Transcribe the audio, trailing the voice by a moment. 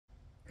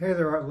Hey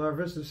there, art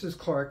lovers. This is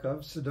Clark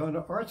of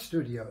Sedona Art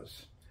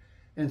Studios.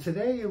 And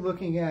today you're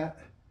looking at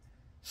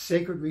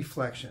Sacred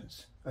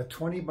Reflections, a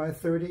 20 by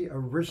 30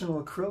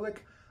 original acrylic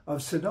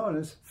of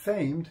Sedona's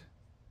famed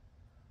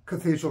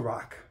Cathedral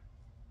Rock.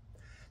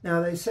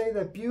 Now they say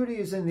that beauty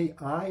is in the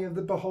eye of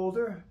the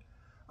beholder.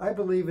 I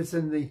believe it's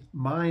in the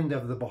mind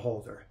of the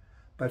beholder.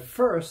 But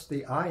first,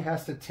 the eye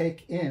has to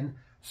take in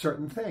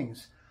certain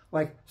things,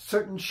 like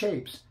certain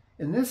shapes.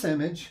 In this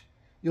image,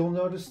 you'll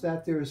notice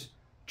that there's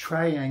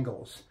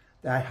triangles.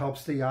 That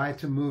helps the eye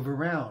to move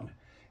around.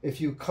 If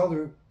you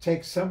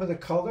take some of the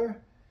color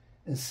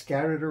and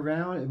scatter it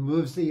around, it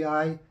moves the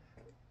eye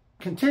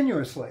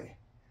continuously.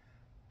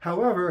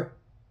 However,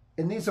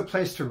 it needs a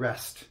place to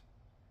rest.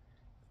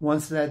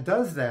 Once that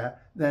does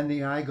that, then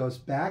the eye goes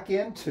back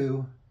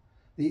into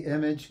the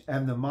image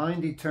and the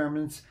mind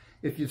determines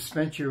if you've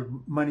spent your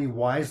money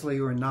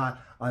wisely or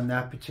not on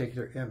that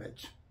particular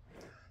image.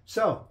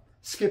 So,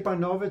 skip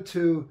on over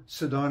to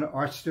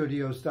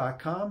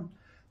SedonaArtStudios.com.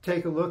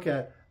 Take a look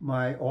at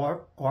my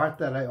art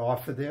that I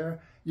offer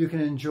there. You can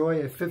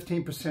enjoy a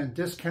 15%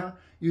 discount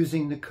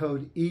using the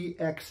code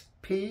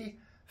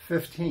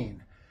EXP15.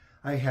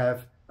 I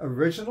have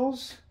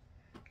originals,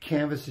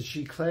 canvas and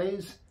sheet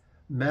clays,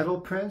 metal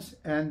prints,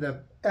 and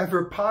the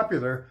ever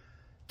popular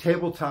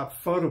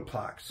tabletop photo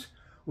plaques,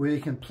 where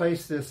you can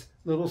place this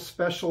little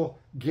special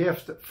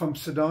gift from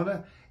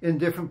Sedona in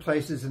different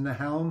places in the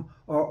home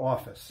or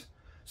office.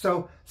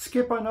 So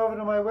skip on over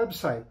to my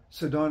website,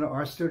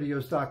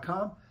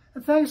 SedonaArtStudios.com,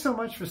 and thanks so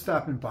much for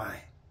stopping by.